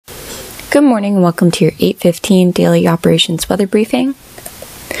Good morning and welcome to your 8:15 daily operations weather briefing.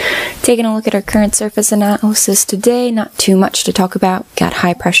 Taking a look at our current surface analysis today, not too much to talk about. Got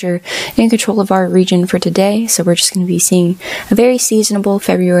high pressure in control of our region for today, so we're just going to be seeing a very seasonable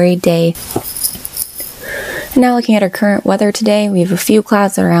February day. And now looking at our current weather today, we have a few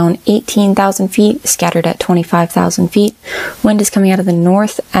clouds at around 18,000 feet, scattered at 25,000 feet. Wind is coming out of the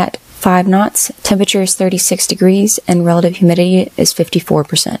north at 5 knots, temperature is 36 degrees, and relative humidity is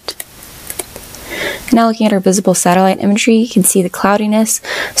 54%. Now looking at our visible satellite imagery, you can see the cloudiness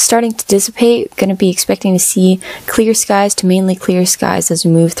starting to dissipate. Going to be expecting to see clear skies to mainly clear skies as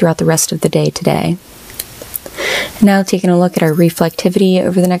we move throughout the rest of the day today. Now taking a look at our reflectivity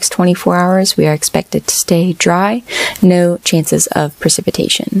over the next 24 hours, we are expected to stay dry, no chances of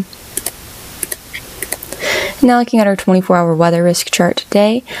precipitation. Now looking at our 24-hour weather risk chart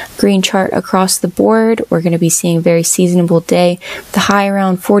today, green chart across the board. We're going to be seeing a very seasonable day with a high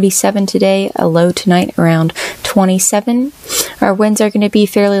around 47 today, a low tonight around 27. Our winds are going to be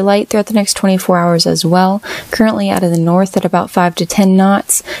fairly light throughout the next 24 hours as well. Currently out of the north at about 5 to 10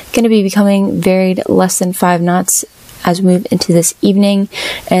 knots, going to be becoming varied less than 5 knots as we move into this evening,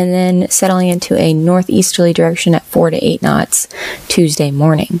 and then settling into a northeasterly direction at 4 to 8 knots Tuesday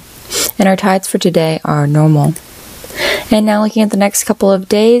morning. And our tides for today are normal. And now looking at the next couple of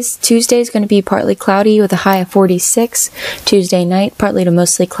days, Tuesday is going to be partly cloudy with a high of 46. Tuesday night, partly to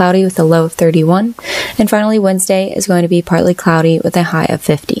mostly cloudy with a low of 31. And finally, Wednesday is going to be partly cloudy with a high of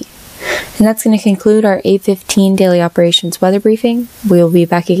 50. And that's going to conclude our 8:15 daily operations weather briefing. We will be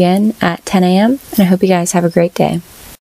back again at 10 a.m. and I hope you guys have a great day.